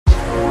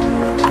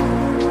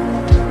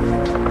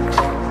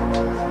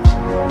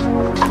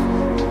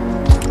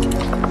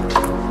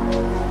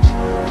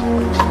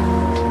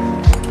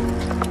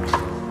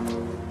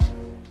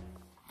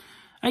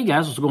Hey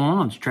guys, what's going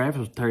on? It's Travis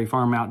with Terry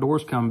Farm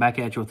Outdoors coming back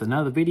at you with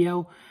another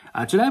video.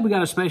 Today we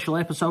got a special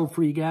episode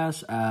for you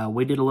guys.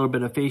 We did a little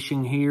bit of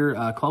fishing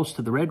here close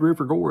to the Red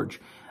River Gorge.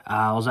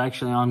 I was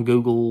actually on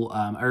Google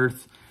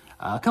Earth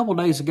a couple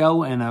days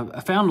ago, and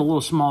I found a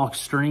little small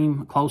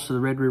stream close to the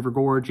Red River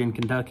Gorge in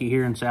Kentucky,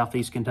 here in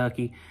southeast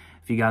Kentucky.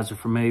 If you guys are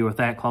familiar with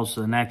that, close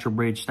to the Natural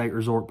Bridge State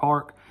Resort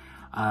Park.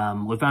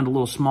 We found a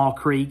little small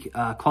creek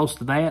close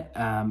to that,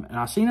 and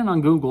I seen it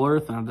on Google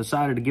Earth, and I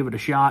decided to give it a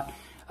shot.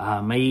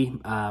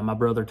 My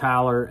brother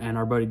Tyler, and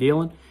our buddy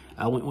Dylan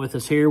went with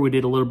us here. We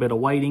did a little bit of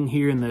wading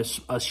here in this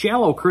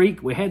shallow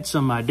creek. We had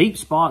some deep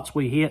spots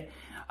we hit,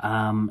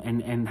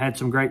 and had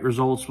some great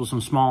results with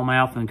some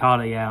smallmouth, and caught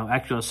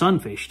actually a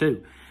sunfish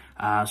too.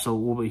 So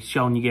we'll be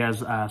showing you guys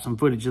some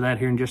footage of that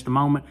here in just a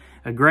moment.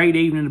 A great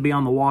evening to be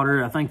on the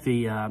water. I think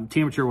the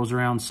temperature was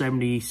around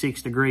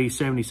 76 degrees,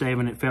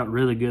 77. It felt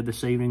really good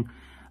this evening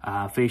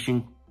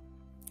fishing.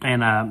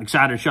 And I'm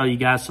excited to show you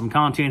guys some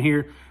content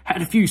here.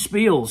 Had a few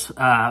spills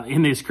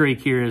in this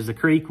creek here, as the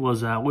creek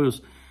was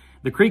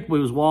the creek we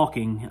was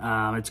walking.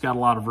 It's got a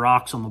lot of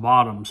rocks on the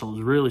bottom, so it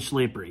was really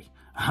slippery.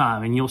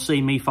 And you'll see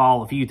me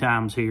fall a few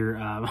times here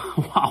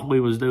while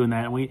we was doing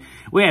that. And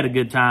we had a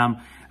good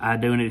time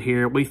doing it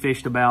here. We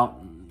fished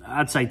about,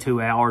 I'd say,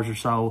 2 hours or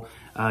so.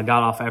 Got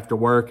off after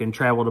work and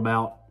traveled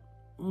about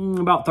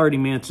 30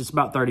 minutes. It's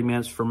about 30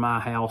 minutes from my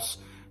house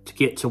to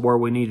get to where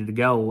we needed to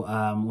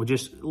go. We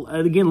just,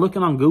 again,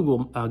 looking on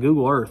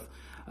Google Earth,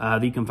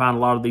 you can find a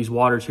lot of these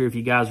waters here. If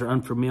you guys are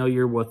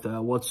unfamiliar with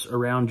what's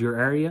around your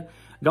area,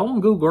 go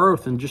on Google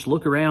Earth and just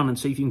look around and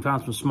see if you can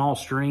find some small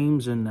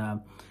streams,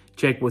 and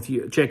check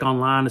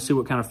online to see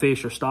what kind of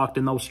fish are stocked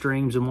in those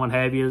streams and what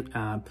have you,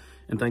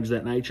 and things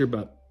of that nature.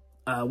 But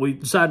we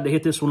decided to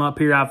hit this one up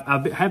here.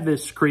 I've had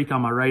this creek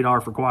on my radar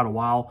for quite a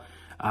while.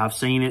 I've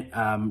seen it.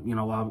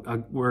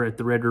 We're at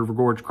the Red River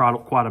Gorge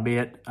quite a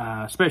bit,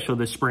 especially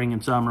this spring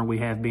and summer we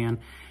have been.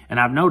 And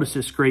I've noticed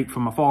this creek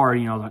from afar.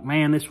 Like,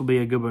 man, this will be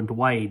a good one to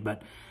wade.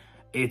 But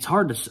it's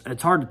hard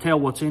to tell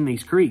what's in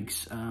these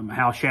creeks,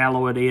 how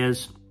shallow it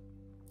is,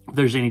 if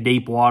there's any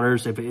deep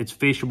waters, if it's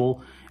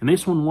fishable. And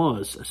this one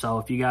was. So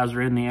if you guys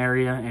are in the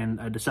area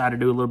and decide to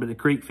do a little bit of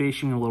creek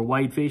fishing, a little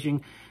wade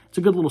fishing, it's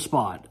a good little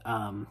spot.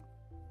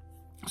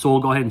 So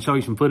we'll go ahead and show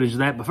you some footage of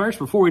that. But first,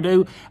 before we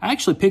do, I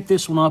actually picked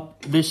this one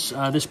up, this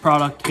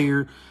product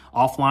here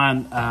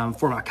offline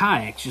for my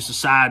kayaks. Just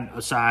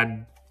a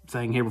side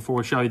thing here before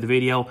we show you the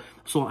video.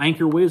 This little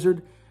anchor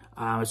wizard.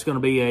 It's going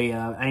to be a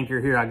anchor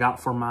here I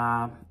got for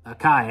my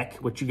kayak,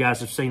 which you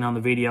guys have seen on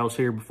the videos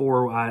here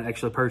before I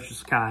actually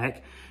purchased a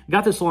kayak.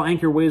 Got this little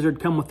anchor wizard,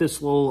 come with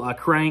this little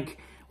crank,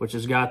 which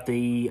has got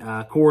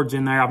the cords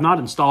in there. I've not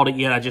installed it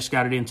yet. I just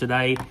got it in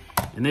today.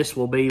 And this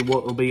will be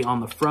what will be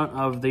on the front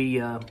of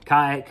the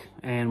kayak.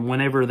 And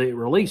whenever it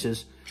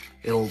releases,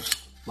 it'll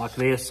like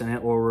this, and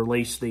it will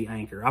release the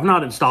anchor. I've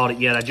not installed it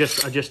yet. I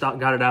just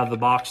got it out of the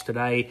box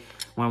today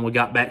when we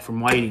got back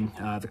from wading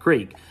the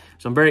creek.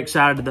 So I'm very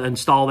excited to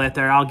install that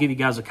there. I'll give you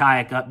guys a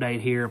kayak update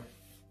here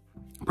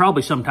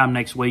probably sometime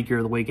next week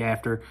or the week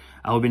after.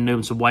 We've been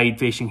doing some wade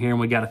fishing here,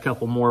 and we got a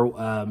couple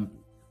more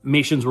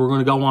missions we're going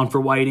to go on for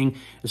wading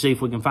to see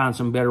if we can find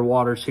some better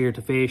waters here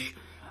to fish.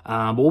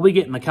 But we'll be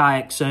getting the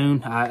kayak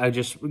soon. I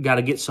just got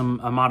to get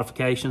some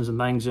modifications and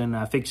things and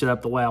fix it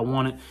up the way I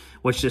want it,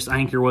 which this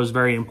anchor was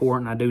very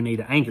important. I do need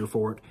an anchor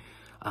for it,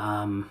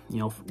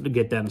 to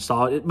get that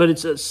installed. But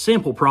it's a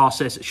simple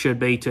process, it should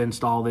be, to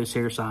install this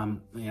here. So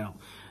I'm,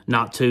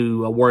 not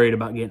too worried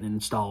about getting it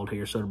installed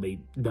here. So it'll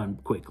be done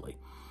quickly.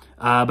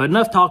 But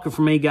enough talking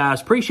for me,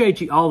 guys. Appreciate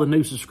you, all the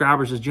new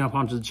subscribers that jump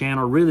onto the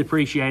channel. Really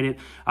appreciate it.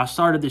 I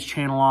started this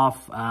channel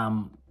off,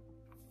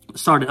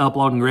 started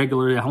uploading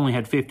regularly. I only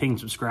had 15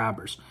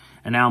 subscribers,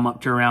 and now I'm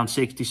up to around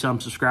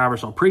 60-some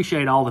subscribers. So I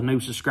appreciate all the new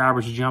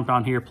subscribers that jumped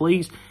on here.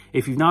 Please,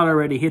 if you've not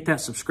already, hit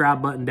that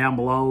subscribe button down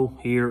below,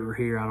 here or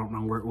here. I don't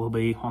know where it will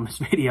be on this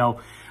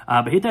video.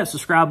 But hit that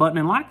subscribe button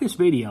and like this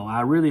video.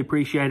 I really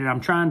appreciate it.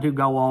 I'm trying to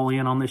go all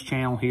in on this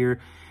channel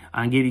here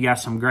and give you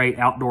guys some great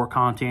outdoor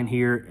content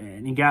here.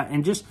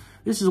 And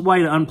this is a way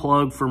to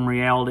unplug from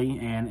reality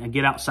and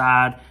get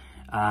outside.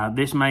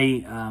 This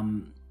may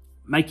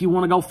make you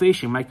want to go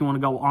fishing, make you want to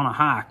go on a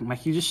hike,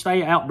 make you just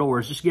stay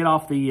outdoors. Just get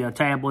off the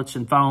tablets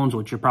and phones,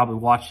 which you're probably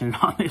watching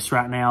on this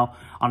right now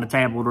on a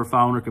tablet or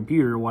phone or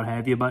computer or what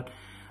have you. But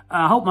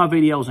I hope my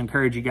videos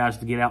encourage you guys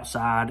to get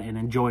outside and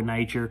enjoy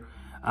nature,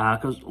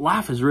 because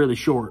life is really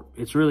short.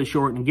 It's really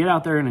short, and get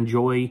out there and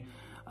enjoy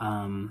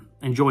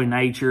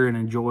nature and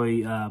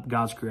enjoy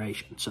God's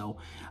creation. So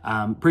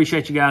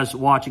appreciate you guys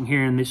watching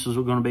here, and this is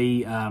going to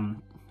be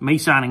me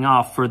signing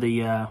off for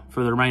the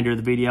remainder of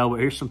the video. But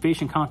here's some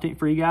fishing content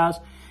for you guys,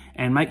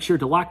 and make sure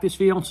to like this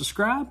video and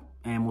subscribe,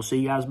 and we'll see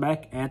you guys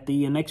back at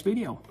the next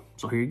video.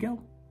 So here you go.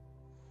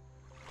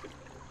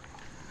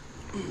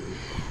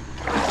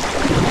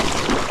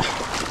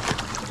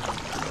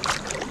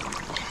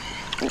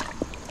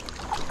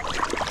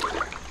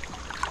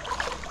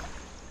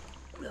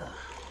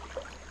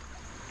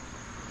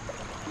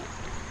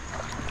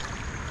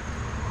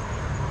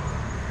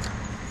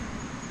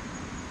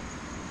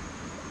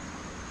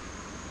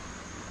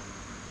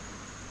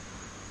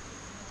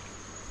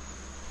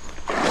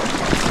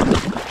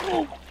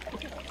 Oh.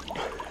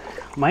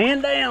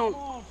 Man down.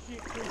 Oh, shit.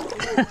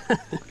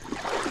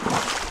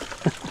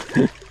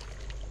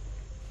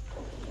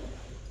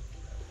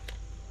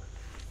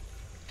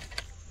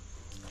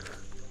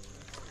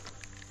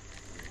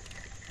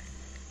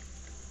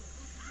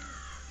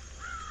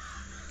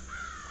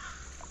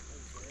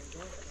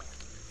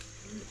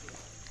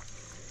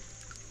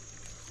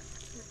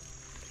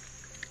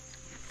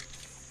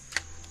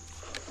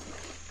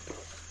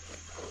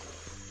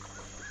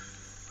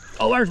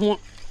 Oh, there's one.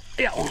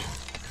 Yeah.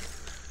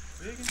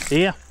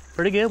 Yeah,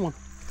 pretty good one.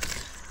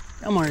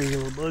 Come on, you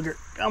little booger.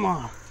 Come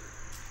on.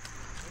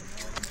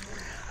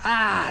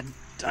 Ah,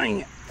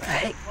 dang it.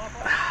 Hey.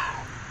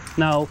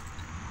 No.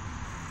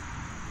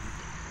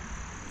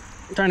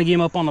 I'm trying to get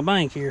him up on the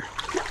bank here.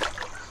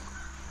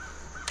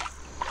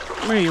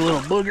 Come here, you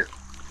little booger.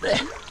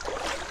 Let's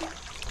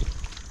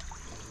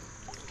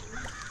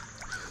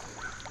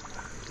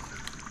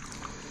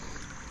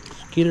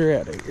get her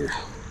out of here.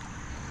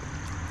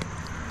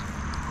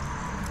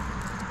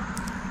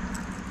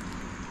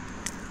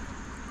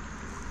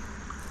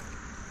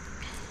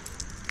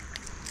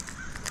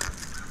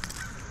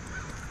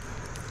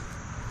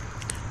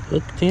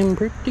 Hooked him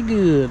pretty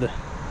good.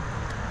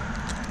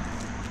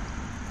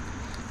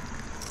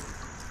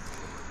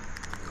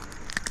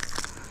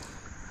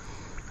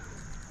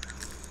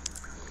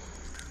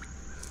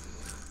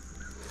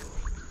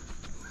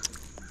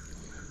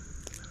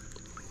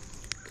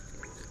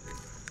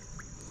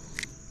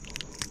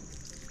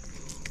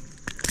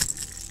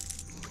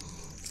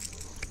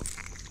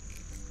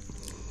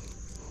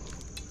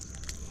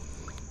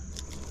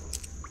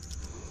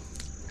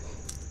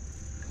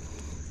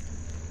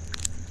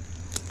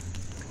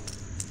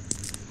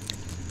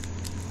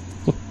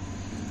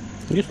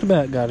 Just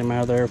about got him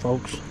out of there,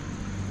 folks.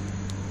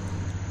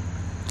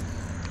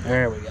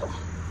 There we go.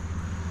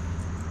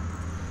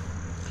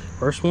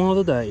 First one of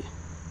the day.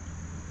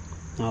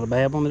 Not a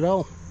bad one at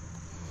all.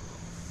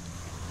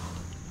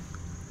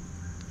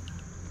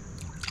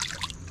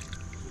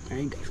 There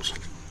he goes.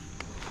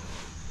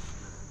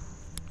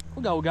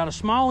 We got a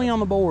smallie on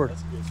the board.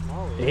 That's a good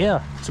smallie.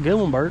 Yeah, it's a good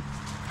one, Bert.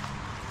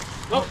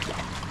 Oh.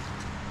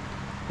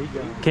 He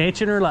got it.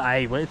 Catching her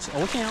like, hey, it's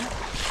on camera.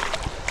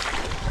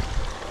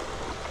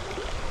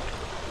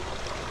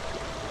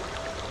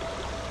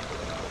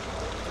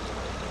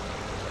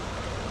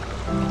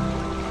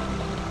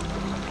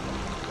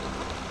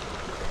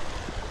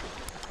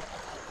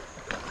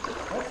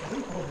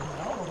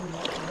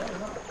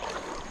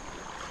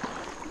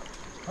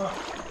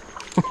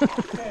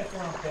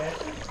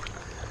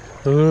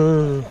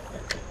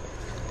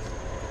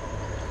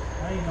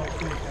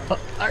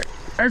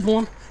 There's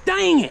one.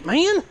 Dang it,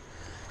 man.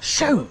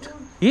 Shoot.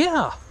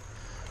 Yeah.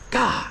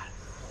 God.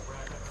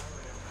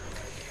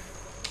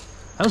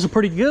 That was a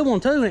pretty good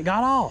one, too, and it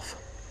got off.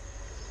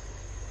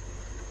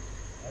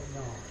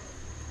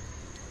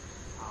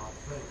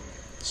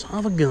 Son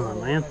of a gun,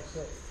 man.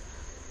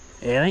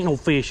 Yeah, there ain't no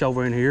fish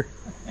over in here.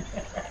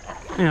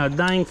 Ain't a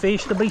dang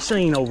fish to be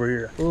seen over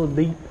here. A little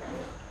deep.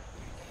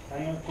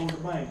 Hang up on the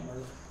bank,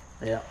 bro.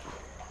 Yeah.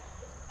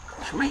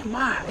 She may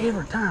bite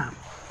every time.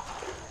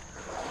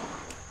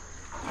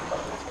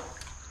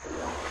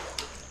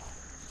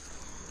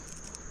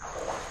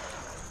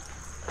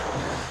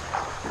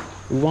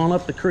 We went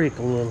up the creek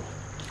a little.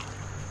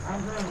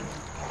 I'm running.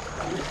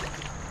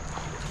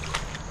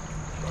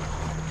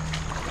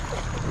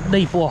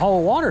 Deep little hole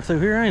of water through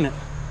here, ain't it?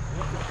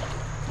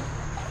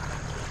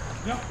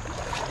 Yep.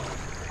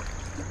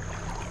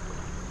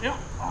 Yep.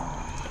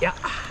 Yeah.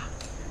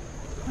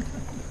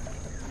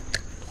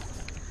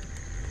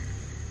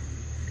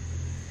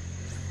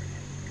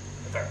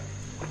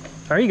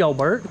 There you go,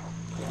 Bert.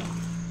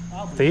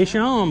 Fish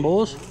on,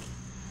 boys.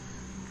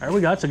 There we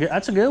go.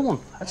 That's a good one.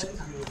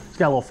 It's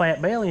got a little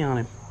fat belly on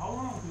him. Hold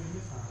on to him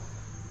this time.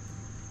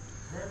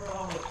 Wherever I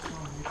hold it,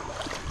 on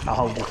this. I'll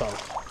hold the color.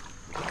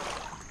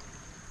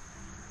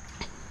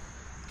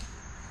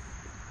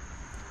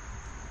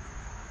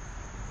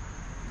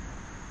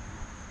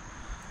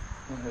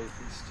 I hate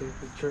these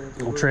stupid traps.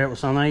 Little trap,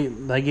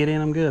 son, they get in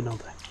them good, don't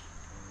they?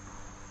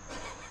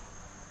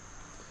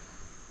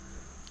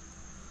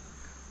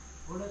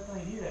 Where'd that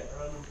thing hit at?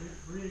 Right on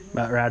the bridge?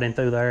 About right in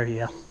through there,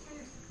 yeah.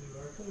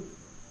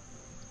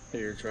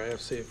 Here, Trav,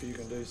 see if you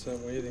can do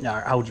something with him. All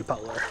right, hold your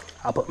pole there.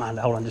 I'll put mine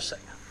down. Hold on just a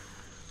second.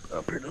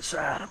 Up here to the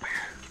side, up here.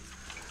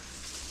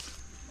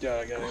 Yeah,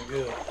 I got him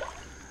good.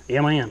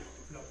 Yeah, man.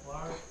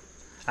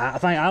 I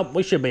think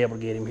we should be able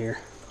to get him here.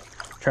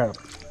 Try to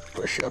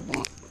push up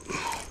on it.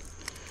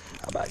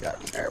 I about got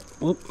him there.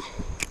 Whoop.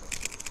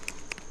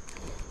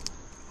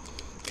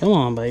 Come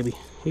on, baby.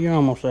 You're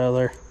almost out of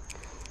there.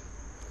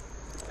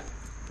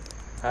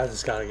 I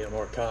just gotta get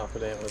more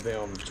confident with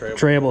them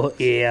Treble,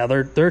 yeah,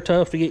 they're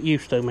tough to get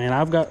used to, man.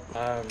 I don't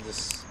want to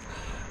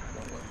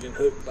get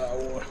hooked by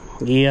one.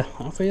 Yeah,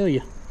 I feel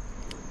you.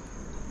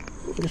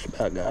 Just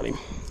about got him.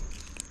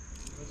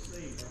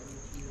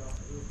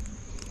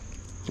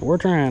 We're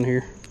trying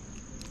here.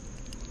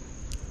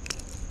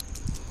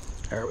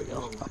 There we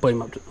go. I'll put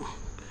him up to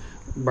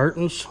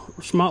Burton's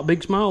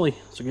big smallie.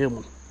 It's a good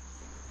one.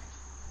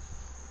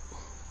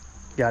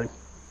 Got him.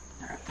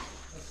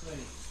 Let's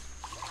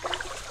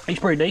see. He's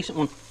a pretty decent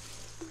one.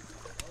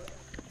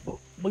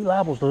 We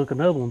liable to hook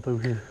another one through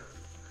here.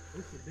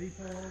 This is a deep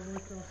hole all the way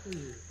across through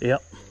here.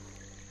 Yep.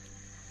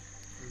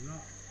 It's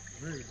not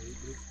very deep,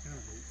 but it's kind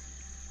of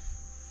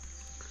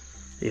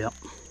deep. Yep.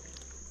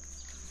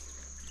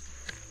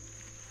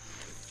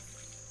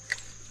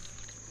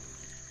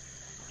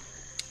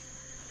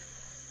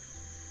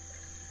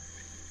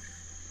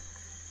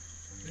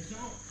 It's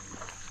on.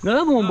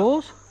 Another one,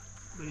 boys.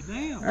 Be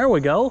damn. There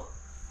we go.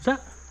 Is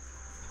that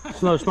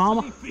no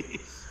smallmouth?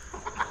 Fish.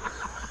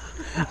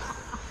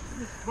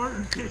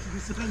 Burton catching the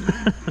same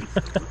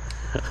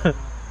fish.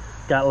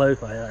 Got loose.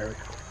 There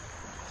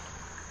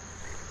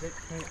we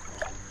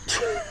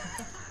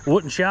go.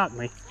 Wouldn't shock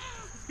me.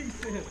 He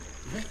said,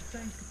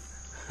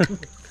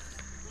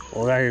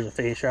 Well, there's a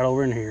fish right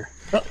over in here.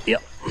 Oh,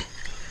 yep.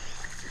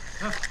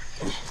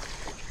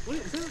 what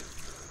is that?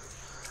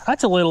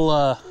 That's a little,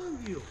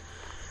 Bluegill.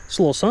 it's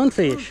a little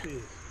sunfish.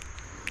 Sunfish.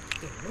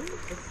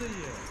 Let's see.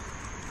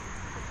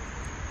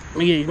 Let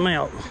me get him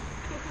out.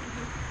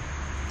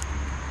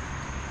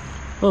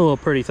 Oh, a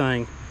pretty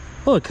thing.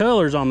 Look at the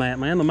colors on that,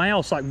 man. The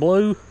mouth's like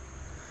blue.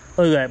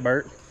 Look at that,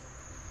 Bert.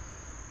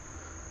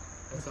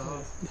 That's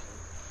awesome.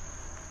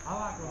 I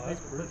like when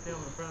people put them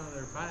in front of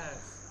their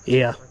backs.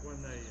 Yeah. Like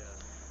when they,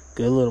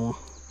 Good little one.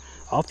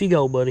 Off you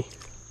go, buddy.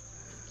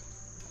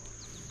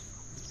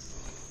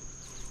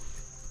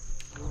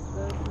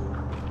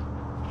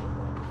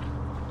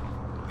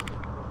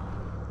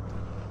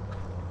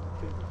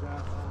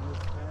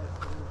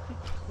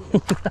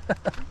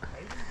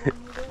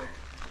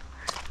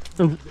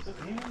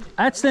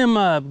 That's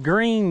them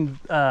green.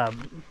 that's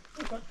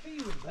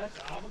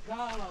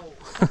avocado.